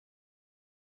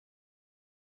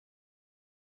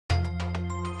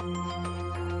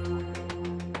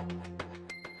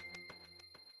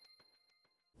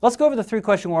Let's go over the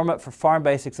 3-question warm-up for Pharm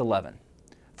Basics 11.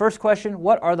 First question,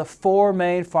 what are the 4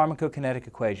 main pharmacokinetic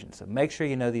equations? So make sure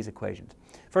you know these equations.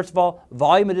 First of all,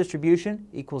 volume of distribution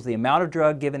equals the amount of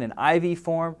drug given in IV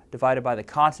form divided by the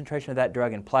concentration of that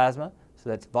drug in plasma.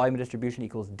 So that's volume of distribution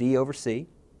equals D over C.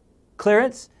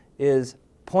 Clearance is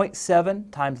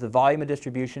 0.7 times the volume of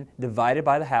distribution divided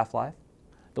by the half-life.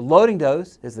 The loading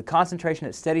dose is the concentration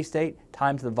at steady state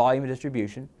times the volume of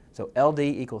distribution. So LD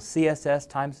equals CSS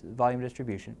times the volume of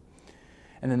distribution.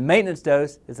 And then the maintenance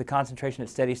dose is the concentration at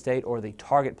steady state, or the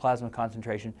target plasma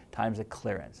concentration times the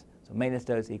clearance. So maintenance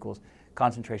dose equals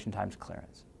concentration times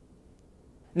clearance.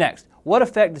 Next, what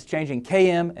effect does changing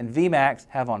Km and Vmax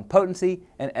have on potency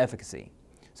and efficacy?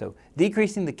 So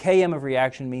decreasing the Km of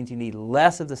reaction means you need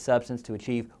less of the substance to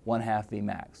achieve 1/2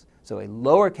 Vmax. So a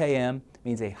lower Km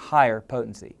means a higher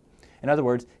potency. In other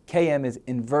words, Km is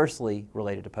inversely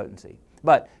related to potency.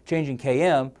 But changing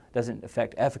Km doesn't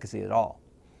affect efficacy at all.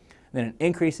 Then an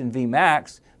increase in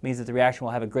Vmax means that the reaction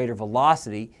will have a greater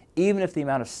velocity even if the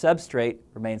amount of substrate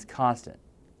remains constant.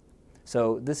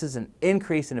 So this is an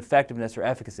increase in effectiveness or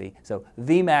efficacy. So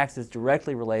Vmax is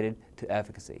directly related to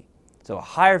efficacy. So a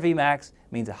higher Vmax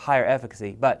means a higher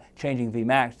efficacy, but changing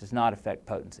Vmax does not affect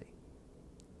potency.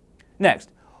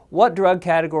 Next, what drug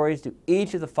categories do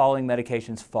each of the following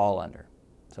medications fall under?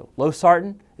 So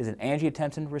losartan is an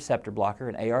angiotensin receptor blocker,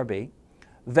 an ARB.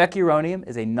 Vecuronium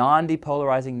is a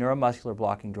non-depolarizing neuromuscular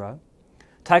blocking drug.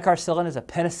 Ticarcillin is a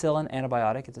penicillin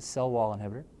antibiotic. It's a cell wall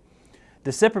inhibitor.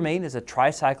 Dicipramine is a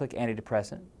tricyclic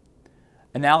antidepressant.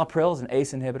 Enalapril is an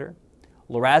ACE inhibitor.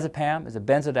 Lorazepam is a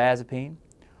benzodiazepine.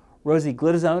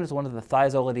 Rosiglitazone is one of the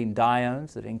thiazolidine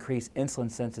diones that increase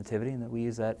insulin sensitivity, and that we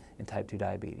use that in type 2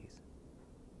 diabetes.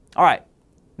 All right,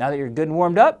 now that you're good and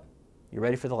warmed up, you're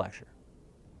ready for the lecture.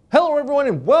 Hello everyone,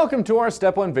 and welcome to our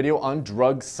Step 1 video on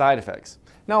drug side effects.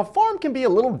 Now, Pharm can be a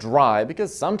little dry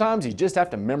because sometimes you just have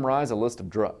to memorize a list of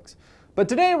drugs. But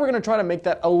today we're going to try to make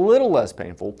that a little less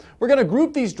painful. We're going to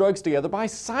group these drugs together by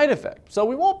side effect. So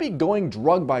we won't be going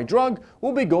drug by drug,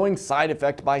 we'll be going side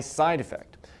effect by side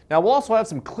effect. Now we'll also have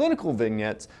some clinical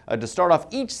vignettes to start off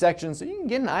each section so you can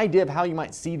get an idea of how you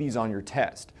might see these on your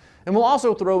test. And we'll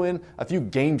also throw in a few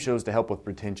game shows to help with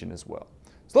retention as well.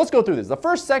 So let's go through this. The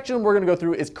first section we're going to go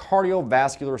through is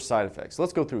cardiovascular side effects.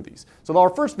 Let's go through these. So our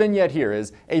first vignette here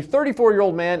is a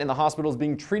 34-year-old man in the hospital is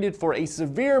being treated for a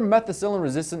severe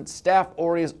methicillin-resistant Staph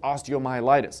aureus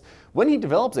osteomyelitis when he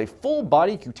develops a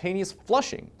full-body cutaneous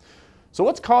flushing. So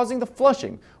what's causing the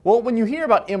flushing? Well, when you hear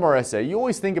about MRSA, you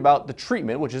always think about the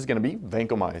treatment, which is going to be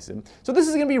vancomycin. So this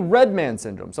is going to be red man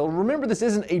syndrome. So remember, this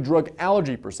isn't a drug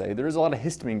allergy per se. There is a lot of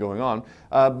histamine going on,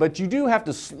 but you do have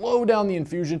to slow down the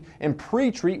infusion and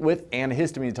pre-treat with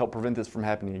antihistamine to help prevent this from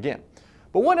happening again.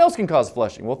 But what else can cause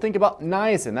flushing? Well, think about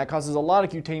niacin. That causes a lot of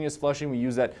cutaneous flushing. We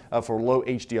use that for low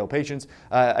HDL patients.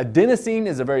 Adenosine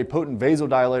is a very potent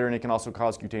vasodilator, and it can also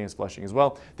cause cutaneous flushing as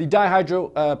well. The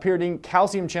dihydropyridine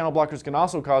calcium channel blockers can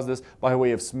also cause this by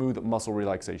way of smooth muscle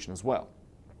relaxation as well.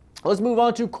 Let's move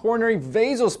on to coronary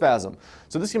vasospasm.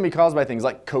 So this can be caused by things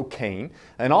like cocaine,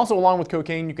 and also along with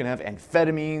cocaine you can have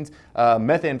amphetamines,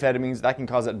 methamphetamines that can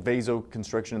cause that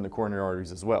vasoconstriction in the coronary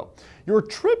arteries as well. Your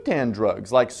triptan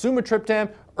drugs like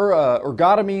sumatriptan or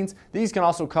ergotamines, these can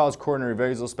also cause coronary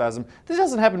vasospasm. This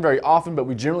doesn't happen very often, but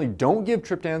we generally don't give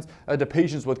triptans to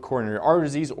patients with coronary artery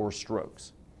disease or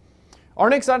strokes. Our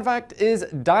next side effect is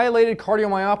dilated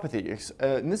cardiomyopathy,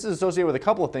 and this is associated with a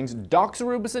couple of things,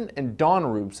 doxorubicin and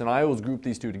daunorubicin. I always group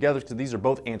these two together because these are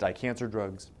both anti-cancer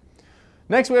drugs.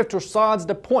 Next we have torsades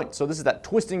de pointes. So this is that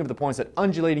twisting of the points, that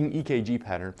undulating EKG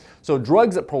pattern. So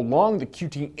drugs that prolong the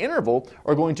QT interval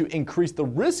are going to increase the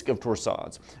risk of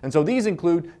torsades. And so these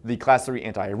include the class 3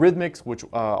 antiarrhythmics, which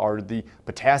are the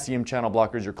potassium channel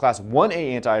blockers, your class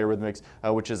 1A antiarrhythmics,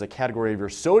 which is a category of your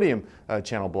sodium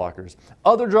channel blockers.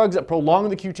 Other drugs that prolong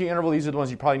the QT interval, these are the ones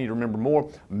you probably need to remember more: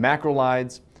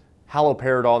 macrolides,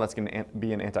 haloperidol, that's going to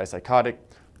be an antipsychotic,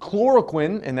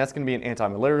 chloroquine, and that's going to be an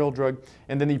anti-malarial drug,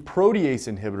 and then the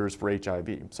protease inhibitors for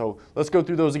HIV. So let's go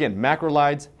through those again: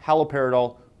 macrolides,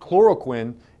 haloperidol,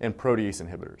 chloroquine, and protease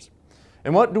inhibitors.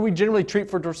 And what do we generally treat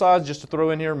for torsades? Just to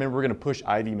throw in here, remember we're going to push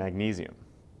IV magnesium.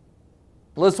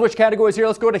 Let's switch categories here.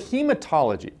 Let's go to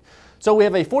hematology. So we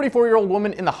have a 44-year-old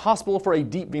woman in the hospital for a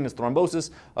deep venous thrombosis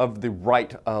of the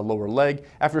right lower leg.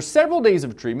 After several days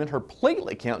of treatment, her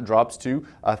platelet count drops to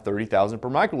 30,000 per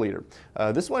microliter.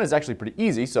 This one is actually pretty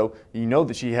easy, so you know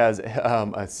that she has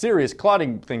a serious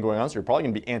clotting thing going on, so you're probably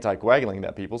going to be anticoagulating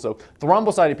that, people. So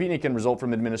thrombocytopenia can result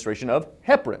from administration of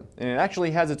heparin, and it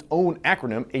actually has its own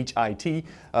acronym, HIT,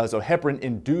 so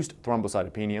heparin-induced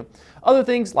thrombocytopenia. Other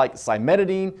things like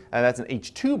cimetidine, that's an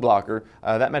H2 blocker.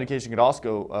 That medication could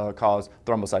also cause cause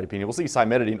thrombocytopenia. We'll see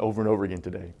cimetidine over and over again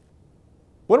today.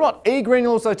 What about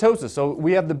agranulocytosis? So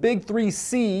we have the big 3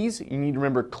 C's. You need to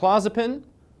remember clozapine,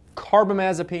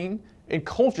 carbamazepine, and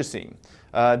colchicine.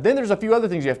 Then there's a few other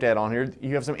things you have to add on here.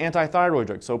 You have some antithyroid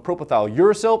drugs, so propyl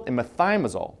uracil and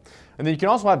methimazole. And then you can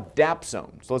also have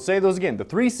dapsone. So let's say those again. The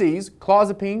 3 C's,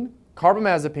 clozapine,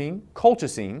 carbamazepine,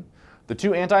 colchicine. The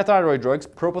 2 antithyroid drugs,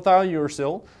 propyl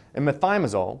uracil and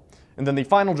methimazole. And then the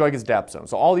final drug is dapsone.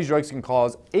 So all these drugs can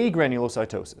cause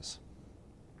agranulocytosis.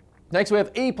 Next, we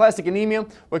have aplastic anemia.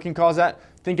 What can cause that?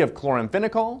 Think of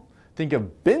chloramphenicol, think of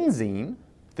benzene,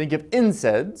 think of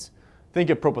NSAIDs, think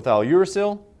of propyl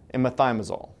uracil, and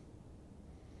methimazole.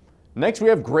 Next, we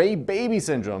have gray baby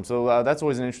syndrome. So that's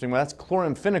always an interesting one. That's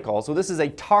chloramphenicol. So this is a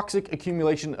toxic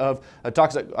accumulation of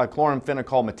toxic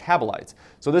chloramphenicol metabolites.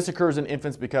 So this occurs in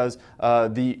infants because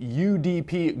the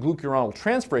UDP glucuronidase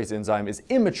transferase enzyme is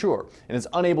immature and is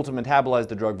unable to metabolize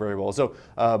the drug very well. So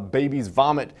babies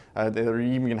vomit. They're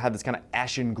even going to have this kind of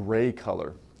ashen gray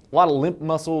color. A lot of limp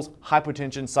muscles,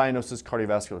 hypotension, cyanosis,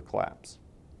 cardiovascular collapse.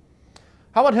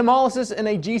 How about hemolysis in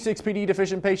a G6PD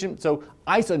deficient patient? So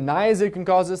isoniazid can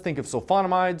cause this. Think of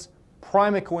sulfonamides,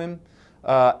 primaquine,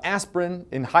 aspirin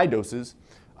in high doses,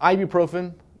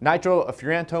 ibuprofen,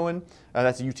 nitrofurantoin,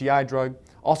 that's a UTI drug,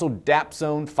 also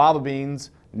dapsone,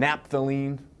 fabamines,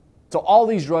 naphthalene. So all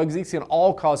these drugs, these can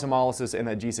all cause hemolysis in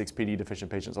a G6PD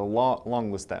deficient patient. So a long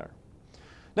list there.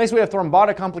 Next, we have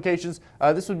thrombotic complications.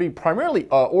 This would be primarily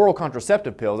oral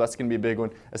contraceptive pills. That's going to be a big one,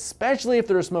 especially if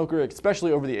they're a smoker,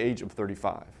 especially over the age of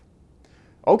 35.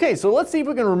 Okay, so let's see if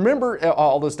we can remember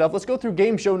all this stuff. Let's go through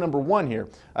game show number 1 here.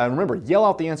 Remember, yell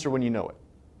out the answer when you know it.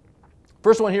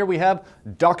 First one here, we have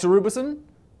doxorubicin,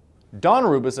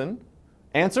 daunorubicin.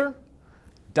 Answer,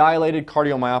 dilated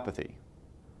cardiomyopathy.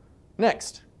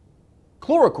 Next,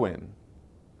 chloroquine,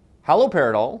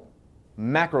 haloperidol,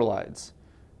 macrolides.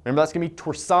 Remember, that's going to be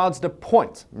torsades de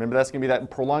pointe. Remember, that's going to be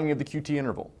that prolonging of the QT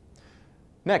interval.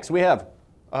 Next, we have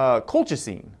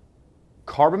colchicine,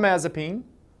 carbamazepine,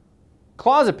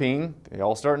 clozapine. They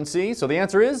all start in C, so the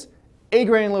answer is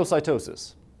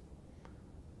agranulocytosis.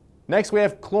 Next, we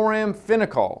have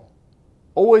chloramphenicol.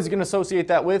 Always going to associate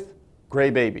that with gray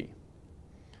baby.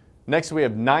 Next, we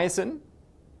have niacin,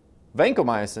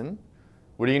 vancomycin.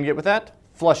 What are you going to get with that?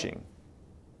 Flushing.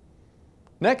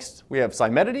 Next, we have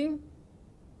cimetidine,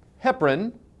 heparin,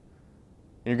 and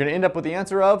you're going to end up with the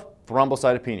answer of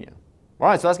thrombocytopenia. All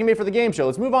right, so that's going to be it for the game show.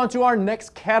 Let's move on to our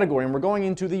next category, and we're going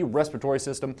into the respiratory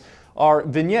system. Our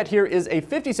vignette here is a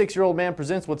 56-year-old man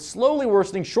presents with slowly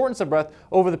worsening shortness of breath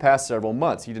over the past several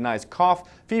months. He denies cough,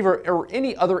 fever, or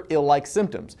any other ill-like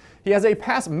symptoms. He has a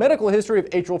past medical history of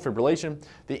atrial fibrillation.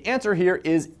 The answer here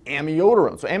is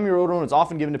amiodarone. So amiodarone is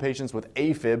often given to patients with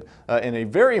AFib, and a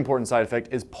very important side effect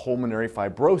is pulmonary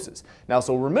fibrosis. Now,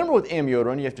 so remember with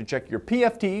amiodarone, you have to check your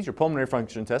PFTs, your pulmonary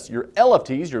function tests, your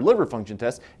LFTs, your liver function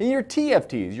tests, and your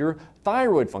TFTs, your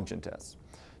thyroid function tests.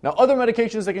 Now, other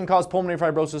medications that can cause pulmonary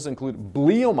fibrosis include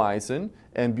bleomycin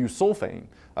and busulfane.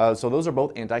 So those are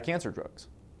both anti-cancer drugs.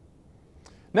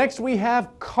 Next, we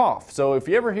have cough. So if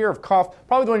you ever hear of cough,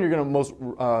 probably the one you're going to most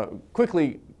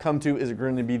quickly come to is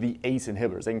going to be the ACE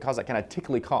inhibitors. They can cause that kind of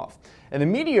tickly cough. And the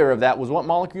mediator of that was what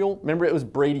molecule? Remember, it was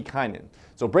bradykinin.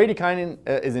 So bradykinin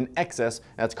is in excess,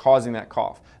 and that's causing that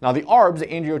cough. Now the ARBs, the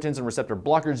angiotensin receptor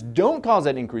blockers, don't cause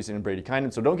that increase in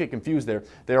bradykinin, so don't get confused there.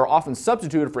 They are often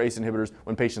substituted for ACE inhibitors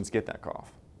when patients get that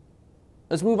cough.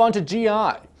 Let's move on to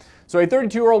GI. So a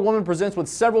 32-year-old woman presents with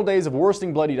several days of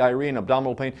worsening bloody diarrhea and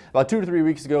abdominal pain. About 2 to 3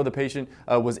 weeks ago, the patient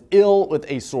was ill with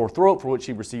a sore throat for which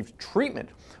she received treatment.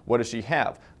 What does she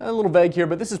have? A little vague here,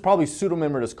 but this is probably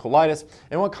pseudomembranous colitis.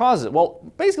 And what causes it?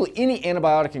 Well, basically any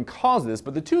antibiotic can cause this,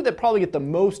 but the two that probably get the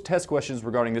most test questions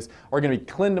regarding this are going to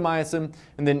be clindamycin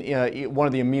and then one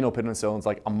of the aminopenicillins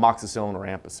like amoxicillin or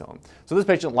ampicillin. So this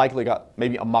patient likely got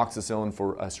maybe amoxicillin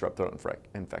for a strep throat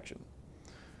infection.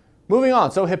 Moving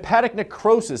on, so hepatic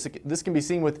necrosis, this can be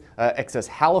seen with excess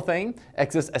halothane,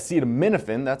 excess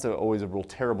acetaminophen, that's always a real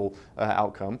terrible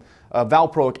outcome,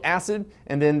 valproic acid,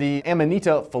 and then the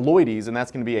Amanita phalloides, and that's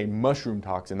going to be a mushroom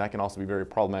toxin. That can also be very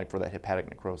problematic for that hepatic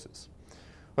necrosis.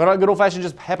 What about good old-fashioned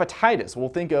just hepatitis? We'll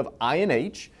think of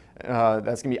INH,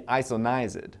 that's going to be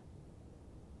isoniazid.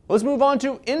 Let's move on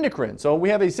to endocrine. So we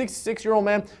have a 66-year-old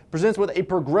man presents with a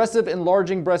progressive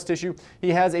enlarging breast tissue. He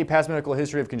has a past medical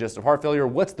history of congestive heart failure.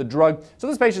 What's the drug? So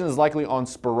this patient is likely on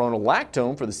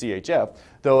spironolactone for the CHF,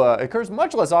 though it occurs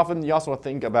much less often. You also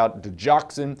think about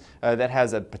digoxin that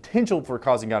has a potential for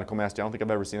causing gynecomastia. I don't think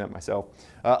I've ever seen that myself.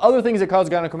 Other things that cause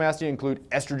gynecomastia include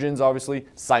estrogens, obviously,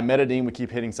 cimetidine. We keep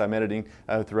hitting cimetidine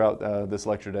throughout this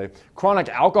lecture day. Chronic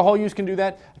alcohol use can do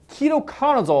that.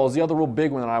 Ketoconazole is the other real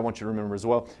big one that I want you to remember as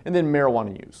well. and then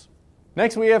marijuana use.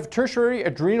 Next, we have tertiary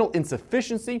adrenal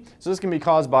insufficiency. So this can be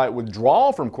caused by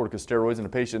withdrawal from corticosteroids in a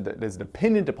patient that is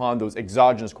dependent upon those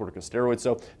exogenous corticosteroids.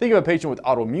 So think of a patient with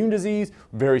autoimmune disease,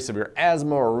 very severe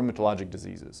asthma, or rheumatologic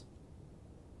diseases.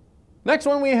 Next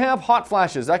one, we have hot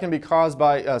flashes. That can be caused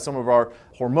by some of our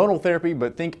hormonal therapy,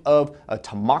 but think of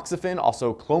tamoxifen,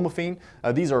 also clomiphene.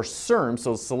 These are SERMs,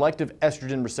 so selective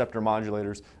estrogen receptor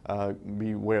modulators.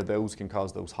 Beware, those can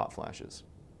cause those hot flashes.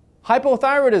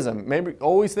 Hypothyroidism, maybe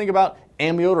always think about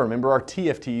amiodarone. Remember our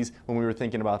TFTs when we were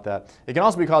thinking about that. It can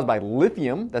also be caused by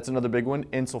lithium, that's another big one,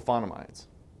 and sulfonamides.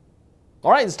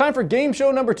 All right, it's time for game show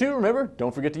number 2. Remember,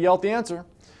 don't forget to yell out the answer.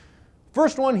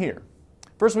 First one here.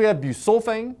 First we have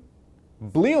busulfane,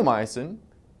 bleomycin,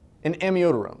 and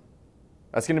amiodarone.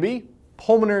 That's going to be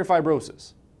pulmonary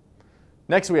fibrosis.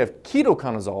 Next we have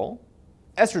ketoconazole,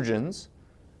 estrogens,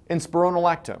 and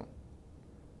spironolactone.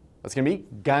 That's going to be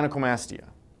gynecomastia.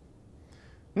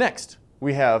 Next,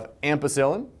 we have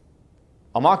ampicillin,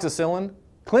 amoxicillin,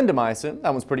 clindamycin, that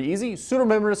one's pretty easy,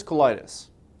 pseudomembranous colitis.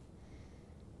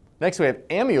 Next, we have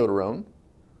amiodarone,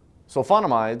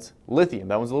 sulfonamides, lithium,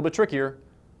 that one's a little bit trickier,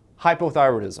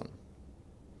 hypothyroidism.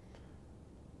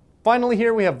 Finally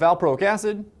here we have valproic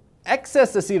acid,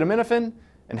 excess acetaminophen,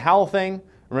 and halothane.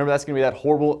 Remember, that's going to be that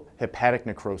horrible hepatic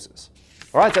necrosis.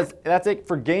 All right, that's it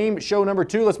for game show number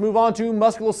 2. Let's move on to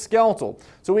musculoskeletal.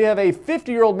 So we have a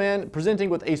 50-year-old man presenting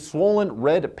with a swollen,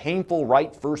 red, painful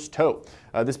right first toe.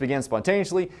 This began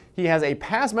spontaneously. He has a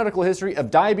past medical history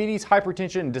of diabetes,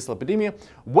 hypertension, and dyslipidemia.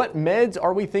 What meds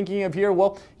are we thinking of here?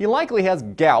 Well, he likely has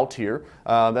gout here.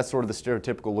 That's sort of the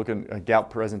stereotypical looking gout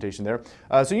presentation there.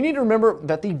 So you need to remember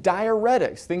that the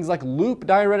diuretics, things like loop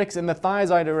diuretics and the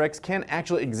thiazide diuretics, can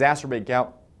actually exacerbate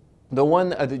gout. The one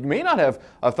that you may not have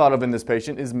thought of in this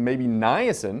patient is maybe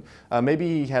niacin. Maybe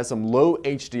he has some low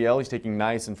HDL. He's taking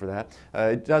niacin for that.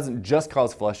 It doesn't just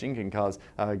cause flushing, it can cause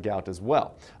gout as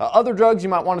well. Other drugs you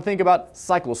might want to think about,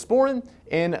 cyclosporin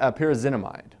and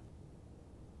pyrazinamide.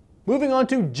 Moving on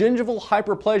to gingival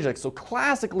hyperplasia. So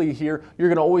classically here, you're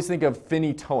going to always think of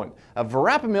phenytoin.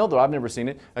 Verapamil, though I've never seen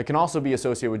it, can also be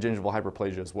associated with gingival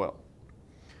hyperplasia as well.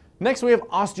 Next, we have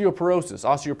osteoporosis.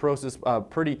 Osteoporosis,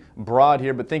 pretty broad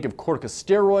here, but think of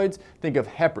corticosteroids, think of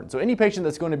heparin. So any patient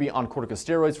that's going to be on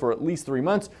corticosteroids for at least 3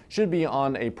 months should be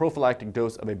on a prophylactic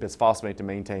dose of a bisphosphonate to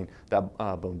maintain that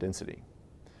bone density.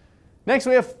 Next,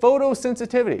 we have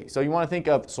photosensitivity. So you want to think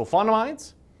of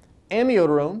sulfonamides,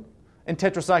 amiodarone, and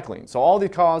tetracycline. So all these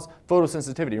cause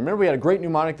photosensitivity. Remember, we had a great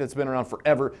mnemonic that's been around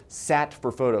forever, SAT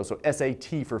for photo, so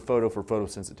SAT for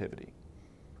photosensitivity.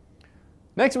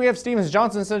 Next, we have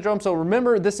Stevens-Johnson syndrome. So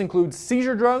remember, this includes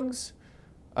seizure drugs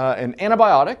and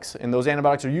antibiotics, and those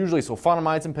antibiotics are usually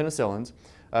sulfonamides and penicillins.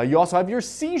 You also have your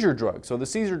seizure drugs. So the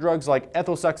seizure drugs like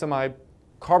ethosuximide,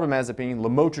 carbamazepine,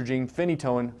 lamotrigine,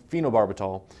 phenytoin,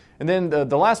 phenobarbital. And then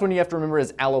the last one you have to remember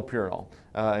is allopurinol.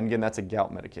 And again, that's a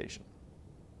gout medication.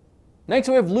 Next,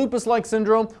 we have lupus-like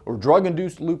syndrome, or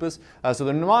drug-induced lupus. So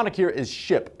the mnemonic here is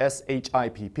SHIP,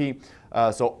 S-H-I-P-P.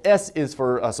 So S is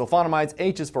for sulfonamides,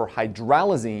 H is for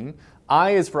hydralazine,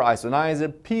 I is for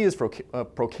isoniazid, P is for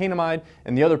procainamide,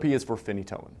 and the other P is for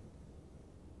phenytoin.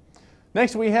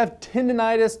 Next, we have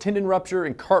tendinitis, tendon rupture,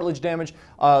 and cartilage damage.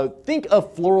 Think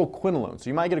of fluoroquinolone. So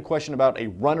you might get a question about a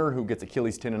runner who gets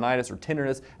Achilles tendinitis or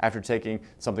tenderness after taking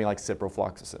something like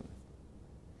ciprofloxacin.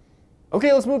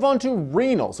 Okay, let's move on to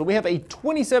renal. So we have a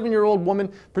 27-year-old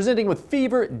woman presenting with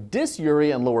fever,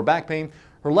 dysuria, and lower back pain.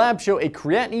 Her labs show a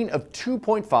creatinine of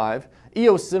 2.5,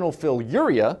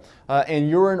 eosinophiliuria, and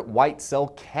urine white cell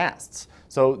casts.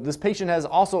 So this patient has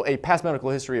also a past medical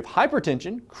history of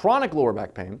hypertension, chronic lower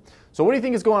back pain. So what do you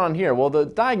think is going on here? Well, the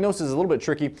diagnosis is a little bit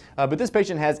tricky, but this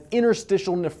patient has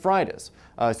interstitial nephritis.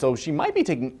 So she might be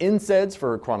taking NSAIDs for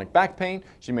her chronic back pain.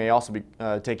 She may also be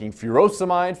taking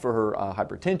furosemide for her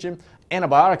hypertension.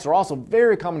 Antibiotics are also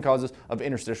very common causes of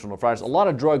interstitial nephritis. A lot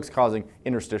of drugs causing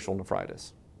interstitial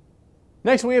nephritis.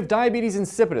 Next, we have diabetes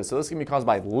insipidus. So this can be caused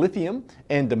by lithium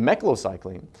and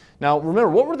demeclocycline. Now, remember,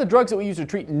 what were the drugs that we used to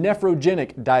treat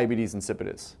nephrogenic diabetes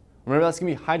insipidus? Remember, that's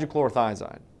going to be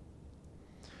hydrochlorothiazide.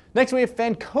 Next, we have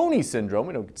Fanconi syndrome.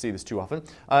 We don't see this too often.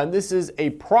 This is a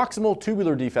proximal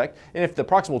tubular defect, and if the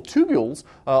proximal tubules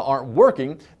aren't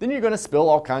working, then you're going to spill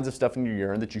all kinds of stuff in your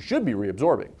urine that you should be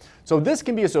reabsorbing. So this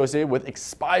can be associated with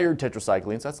expired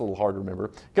tetracyclines. That's a little hard to remember.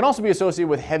 It can also be associated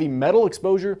with heavy metal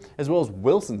exposure as well as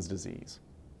Wilson's disease.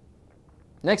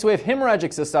 Next, we have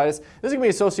hemorrhagic cystitis. This is going to be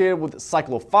associated with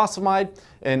cyclophosphamide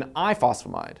and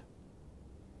ifosfamide.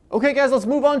 Okay guys, let's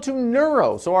move on to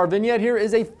neuro. So our vignette here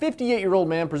is a 58-year-old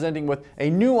man presenting with a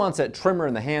new onset tremor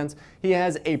in the hands. He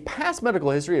has a past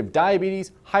medical history of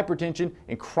diabetes, hypertension,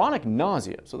 and chronic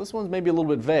nausea. So this one's maybe a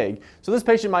little bit vague. So this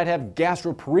patient might have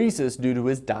gastroparesis due to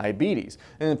his diabetes.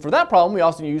 And for that problem, we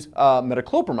also use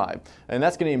metoclopramide, and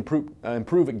that's going to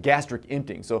improve gastric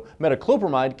emptying. So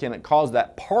metoclopramide can cause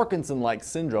that Parkinson-like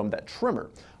syndrome, that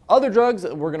tremor. Other drugs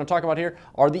that we're going to talk about here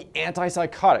are the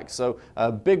antipsychotics. So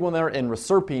a big one there, and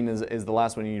reserpine is the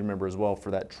last one you need to remember as well for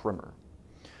that tremor.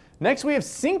 Next we have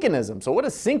synchonism. So what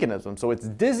is synchonism? So it's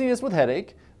dizziness with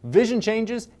headache, vision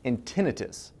changes, and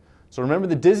tinnitus. So remember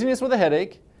the dizziness with a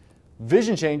headache,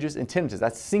 vision changes, and tinnitus.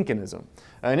 That's synchonism.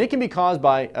 And it can be caused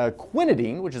by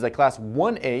quinidine, which is a class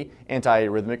 1A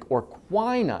antiarrhythmic, or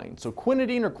quinine. So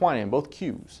quinidine or quinine, both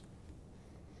Qs.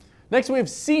 Next we have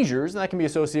seizures, and that can be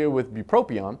associated with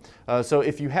bupropion. So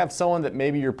if you have someone that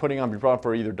maybe you're putting on bupropion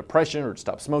for either depression or to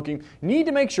stop smoking, you need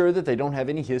to make sure that they don't have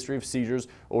any history of seizures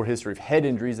or history of head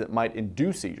injuries that might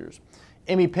induce seizures.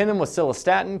 Imipenem with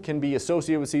cilastatin can be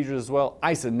associated with seizures as well.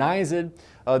 Isoniazid.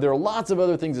 There are lots of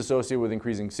other things associated with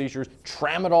increasing seizures.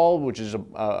 Tramadol, which is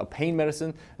a pain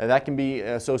medicine, that can be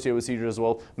associated with seizures as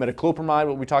well. Metoclopramide,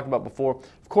 what we talked about before.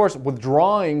 Of course,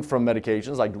 withdrawing from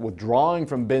medications, like withdrawing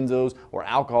from benzos or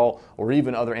alcohol or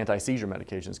even other anti-seizure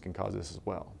medications can cause this as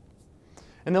well.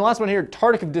 And the last one here,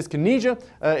 tardive dyskinesia,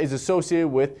 is associated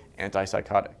with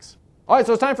antipsychotics. All right,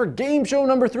 so it's time for game show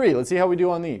number 3. Let's see how we do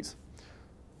on these.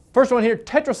 First one here,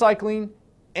 tetracycline,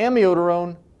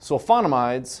 amiodarone,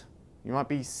 sulfonamides. You might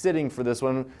be sitting for this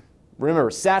one. Remember,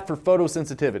 SAT for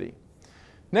photosensitivity.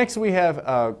 Next we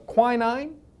have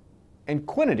quinine and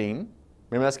quinidine.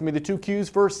 Remember, that's going to be the 2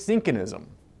 Qs for synchonism.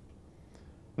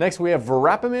 Next we have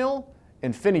verapamil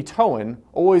and phenytoin.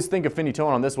 Always think of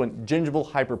phenytoin on this one, gingival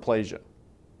hyperplasia.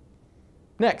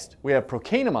 Next we have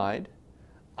procainamide,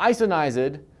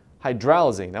 isoniazid,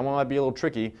 hydralazine. That one might be a little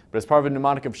tricky, but it's part of a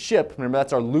mnemonic of SHIP. Remember,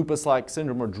 that's our lupus-like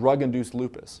syndrome or drug-induced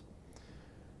lupus.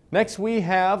 Next we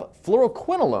have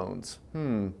fluoroquinolones.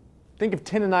 Think of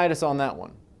tendinitis on that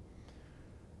one.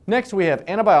 Next we have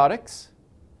antibiotics,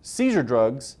 seizure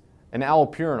drugs, and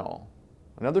allopurinol.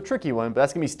 Another tricky one, but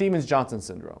that's going to be Stevens-Johnson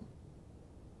syndrome.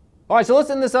 All right, so let's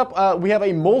end this up. We have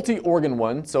a multi-organ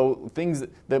one, so things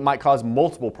that might cause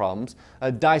multiple problems.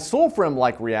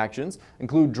 Disulfiram-like reactions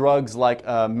include drugs like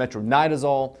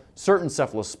metronidazole, certain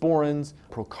cephalosporins,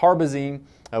 procarbazine,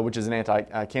 which is an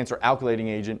anti-cancer alkylating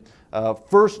agent,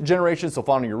 first-generation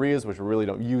sulfonylureas, which we really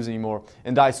don't use anymore,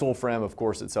 and disulfiram, of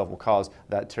course, itself will cause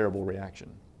that terrible reaction.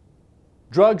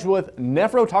 Drugs with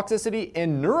nephrotoxicity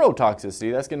and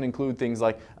neurotoxicity, that's going to include things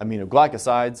like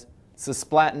aminoglycosides,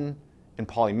 cisplatin, and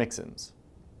polymyxins.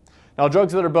 Now,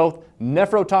 drugs that are both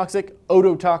nephrotoxic,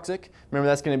 ototoxic, remember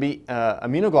that's going to be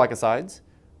aminoglycosides,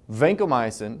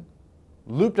 vancomycin,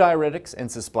 loop diuretics, and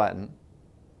cisplatin.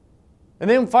 And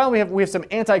then finally we have some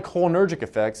anticholinergic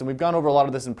effects, and we've gone over a lot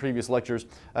of this in previous lectures.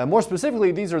 More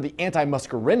specifically, these are the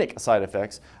antimuscarinic side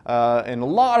effects, and a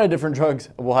lot of different drugs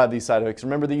will have these side effects.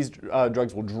 Remember, these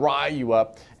drugs will dry you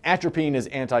up. Atropine is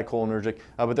anticholinergic,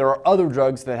 but there are other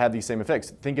drugs that have these same effects.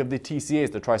 Think of the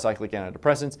TCAs, the tricyclic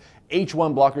antidepressants,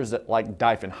 H1 blockers that, like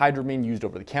diphenhydramine used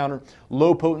over the counter,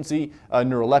 low potency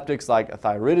neuroleptics like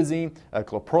thyroidazine,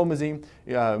 chlorpromazine.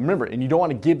 Remember, and you don't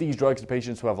want to give these drugs to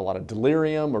patients who have a lot of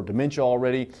delirium or dementia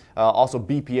already. Also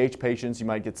BPH patients, you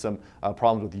might get some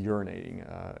problems with urinating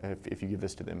if you give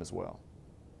this to them as well.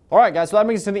 All right, guys, so that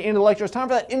brings us to the end of the lecture. It's time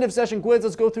for that end of session quiz.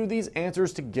 Let's go through these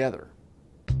answers together.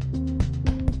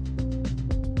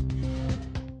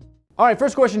 All right,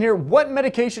 first question here. What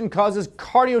medication causes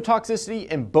cardiotoxicity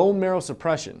and bone marrow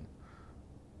suppression?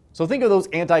 So think of those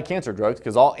anti-cancer drugs,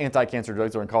 because all anti-cancer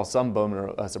drugs are going to cause some bone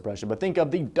marrow suppression, but think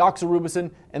of the doxorubicin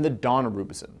and the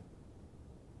daunorubicin.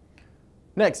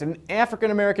 Next, an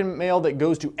African-American male that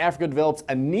goes to Africa develops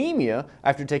anemia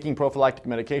after taking prophylactic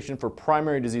medication for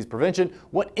primary disease prevention.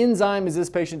 What enzyme is this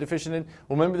patient deficient in?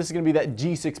 Well, remember, this is going to be that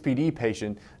G6PD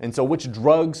patient. And so which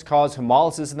drugs cause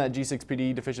hemolysis in that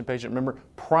G6PD deficient patient? Remember,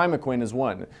 primaquine is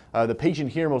one. The patient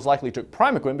here most likely took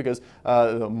primaquine because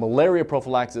the malaria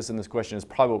prophylaxis in this question is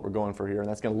probably what we're going for here, and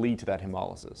that's going to lead to that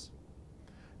hemolysis.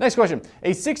 Next question.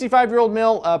 A 65-year-old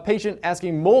male patient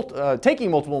taking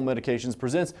multiple medications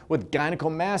presents with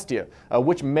gynecomastia.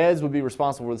 Which meds would be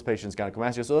responsible for this patient's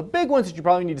gynecomastia? So the big ones that you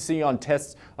probably need to see on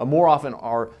tests more often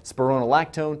are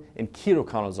spironolactone and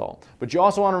ketoconazole. But you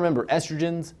also want to remember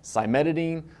estrogens,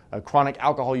 cimetidine, chronic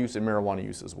alcohol use, and marijuana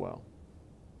use as well.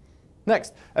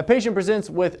 Next, a patient presents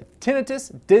with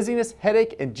tinnitus, dizziness,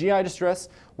 headache, and GI distress.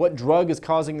 What drug is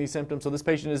causing these symptoms? So this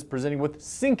patient is presenting with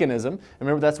synchonism. And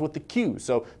remember, that's with the Q.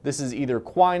 So this is either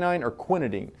quinine or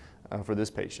quinidine for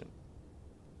this patient.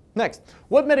 Next,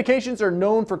 what medications are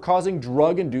known for causing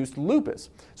drug-induced lupus?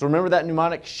 So remember that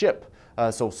mnemonic SHIP.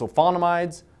 So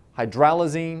sulfonamides,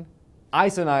 hydralazine,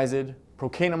 isoniazid,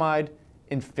 procainamide,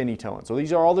 and phenytoin. So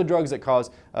these are all the drugs that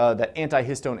cause that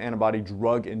antihistone antibody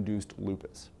drug-induced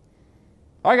lupus.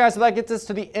 All right, guys, so that gets us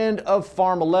to the end of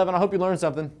Pharm 11. I hope you learned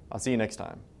something. I'll see you next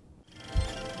time.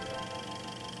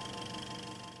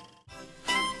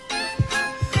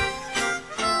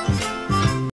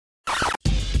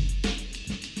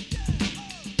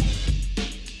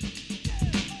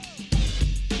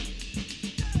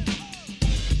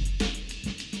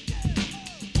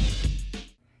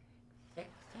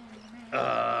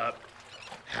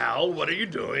 Hal, what are you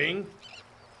doing?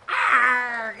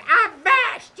 Arrgh!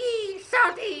 Avast ye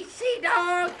salty sea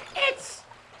dog! It's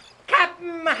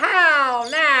Captain Hal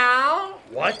now!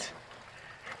 What?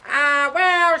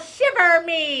 Well, shiver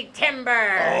me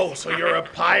timbers! Oh, so you're a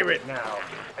pirate now.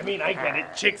 I mean, I get it.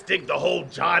 Chicks dig the whole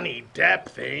Johnny Depp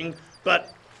thing,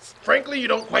 but frankly, you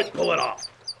don't quite pull it off.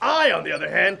 I, on the other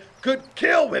hand, could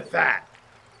kill with that.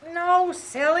 No,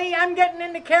 silly, I'm getting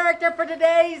into character for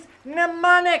today's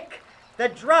mnemonic. The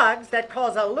drugs that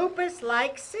cause a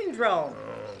lupus-like syndrome.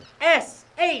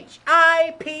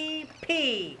 SHIPP.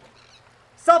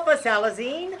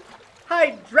 Sulfasalazine,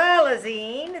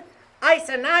 hydralazine,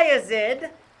 isoniazid,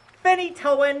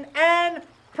 phenytoin, and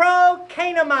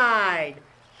procainamide.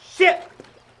 SHIP.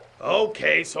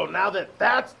 Okay, so now that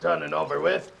that's done and over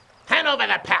with, hand over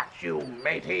the patch, you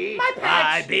matey. My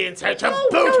patch? I be in search of No,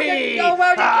 booty. no,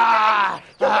 well, Ah,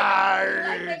 you-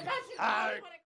 ah, ah.